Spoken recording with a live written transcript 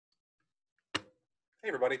Hey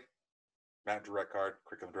everybody, Matt Drewette-Card,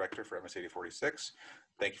 Curriculum Director for MS8046.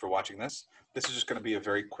 Thank you for watching this. This is just going to be a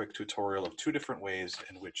very quick tutorial of two different ways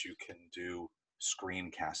in which you can do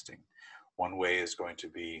screencasting. One way is going to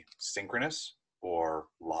be synchronous or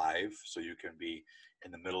live, so you can be in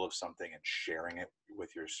the middle of something and sharing it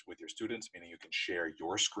with your students, meaning you can share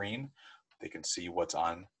your screen. They can see what's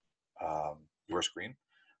on your screen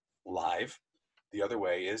live. The other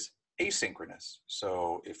way is asynchronous.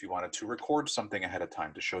 So if you wanted to record something ahead of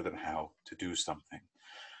time to show them how to do something.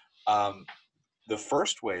 The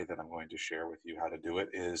first way that I'm going to share with you how to do it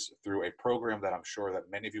is through a program that I'm sure that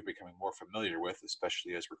many of you are becoming more familiar with,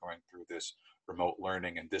 especially as we're going through this remote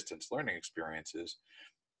learning and distance learning experiences,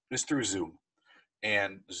 is through Zoom.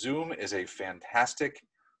 And Zoom is a fantastic,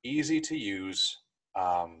 easy to use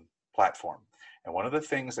platform. And one of the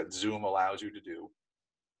things that Zoom allows you to do,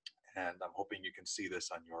 and I'm hoping you can see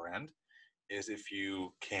this on your end, is if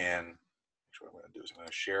you can, what I'm going to do is I'm going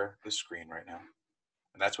to share the screen right now.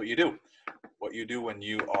 And that's what you do. What you do when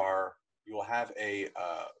you will have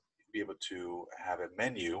be able to have a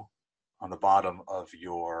menu on the bottom of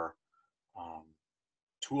your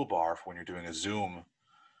toolbar for when you're doing a Zoom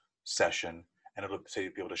session, and it'll say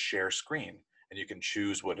be able to share screen. And you can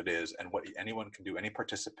choose what it is, and what anyone can do, any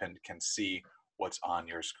participant can see what's on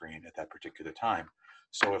your screen at that particular time.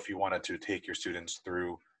 So if you wanted to take your students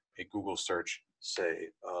through a Google search, say,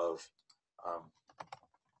 of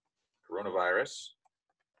coronavirus,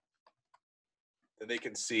 then they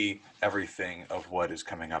can see everything of what is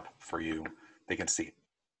coming up for you. They can see it,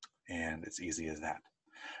 and it's easy as that.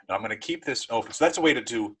 Now I'm going to keep this open. So that's a way to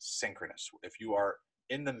do synchronous. If you are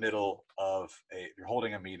in the middle of if you're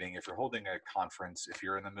holding a meeting, if you're holding a conference, if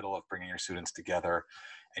you're in the middle of bringing your students together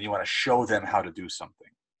and you want to show them how to do something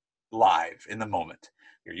live in the moment,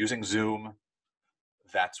 you're using Zoom,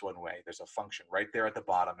 that's one way. There's a function right there at the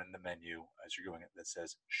bottom in the menu as you're doing it that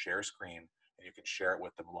says share screen, and you can share it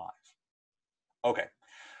with them live. Okay,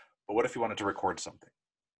 but what if you wanted to record something?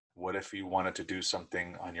 What if you wanted to do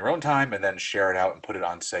something on your own time and then share it out and put it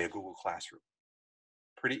on, say, a Google Classroom?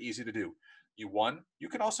 Pretty easy to do. You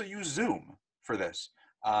can also use Zoom for this.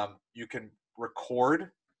 You can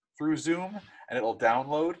record through Zoom and it'll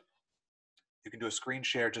download. You can do a screen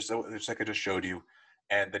share just like I just showed you.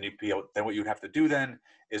 And then then what you'd have to do then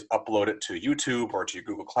is upload it to YouTube or to your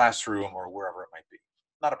Google Classroom or wherever it might be.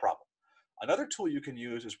 Not a problem. Another tool you can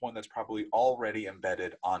use is one that's probably already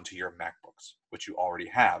embedded onto your MacBooks, which you already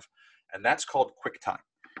have, and that's called QuickTime.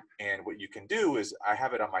 And what you can do is, I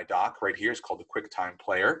have it on my dock right here. It's called the QuickTime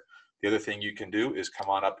Player. The other thing you can do is come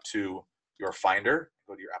on up to your Finder,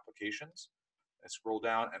 go to your Applications, and scroll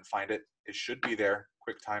down and find it. It should be there,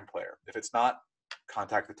 QuickTime Player. If it's not,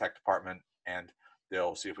 contact the tech department and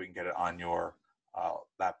they'll see if we can get it on your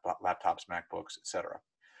laptops, MacBooks, etc.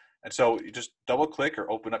 And so you just double click or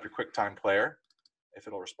open up your QuickTime Player. If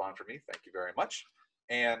it'll respond for me, thank you very much.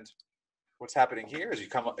 And what's happening here is it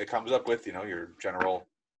comes up with your general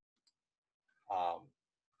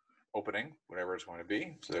opening, whatever it's going to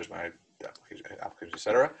be. So there's my application,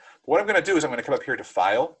 etc. But what I'm going to do is I'm going to come up here to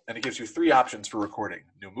File, and it gives you three options for recording: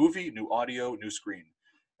 new movie, new audio, new screen.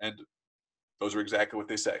 And those are exactly what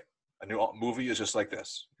they say. A new movie is just like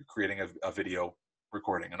this. You're creating a video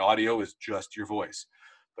recording. An audio is just your voice.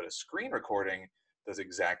 But a screen recording does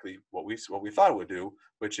exactly what we thought it would do,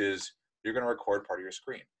 which is you're going to record part of your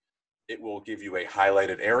screen. It will give you a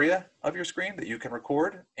highlighted area of your screen that you can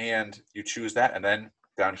record, and you choose that. And then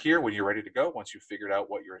down here, when you're ready to go, once you've figured out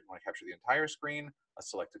what you want to capture the entire screen, a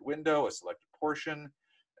selected window, a selected portion,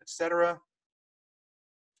 etc.,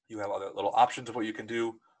 you have other little options of what you can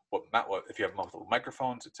do, if you have multiple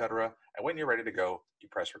microphones, etc. And when you're ready to go, you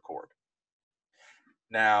press record.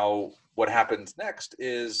 Now, what happens next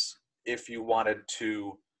is if you wanted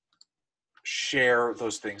to share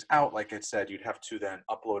those things out, like I said, you'd have to then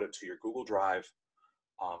upload it to your Google Drive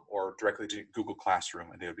or directly to Google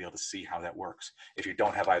Classroom, and they would be able to see how that works. If you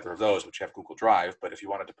don't have either of those, which you have Google Drive, but if you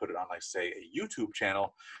wanted to put it on, like, say, a YouTube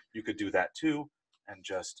channel, you could do that too and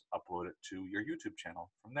just upload it to your YouTube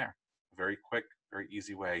channel from there. Very quick, very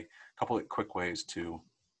easy way, a couple of quick ways to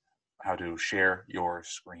how to share your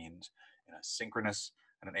screens in a synchronous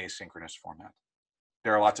and an asynchronous format.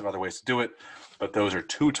 There are lots of other ways to do it, but those are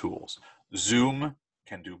two tools. Zoom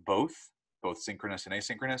can do both synchronous and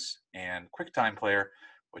asynchronous, and QuickTime Player,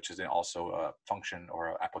 which is also a function or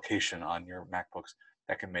an application on your MacBooks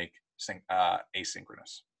that can make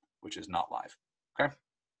asynchronous, which is not live. Okay? If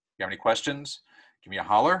you have any questions, give me a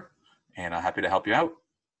holler, and I'm happy to help you out.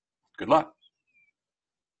 Good luck.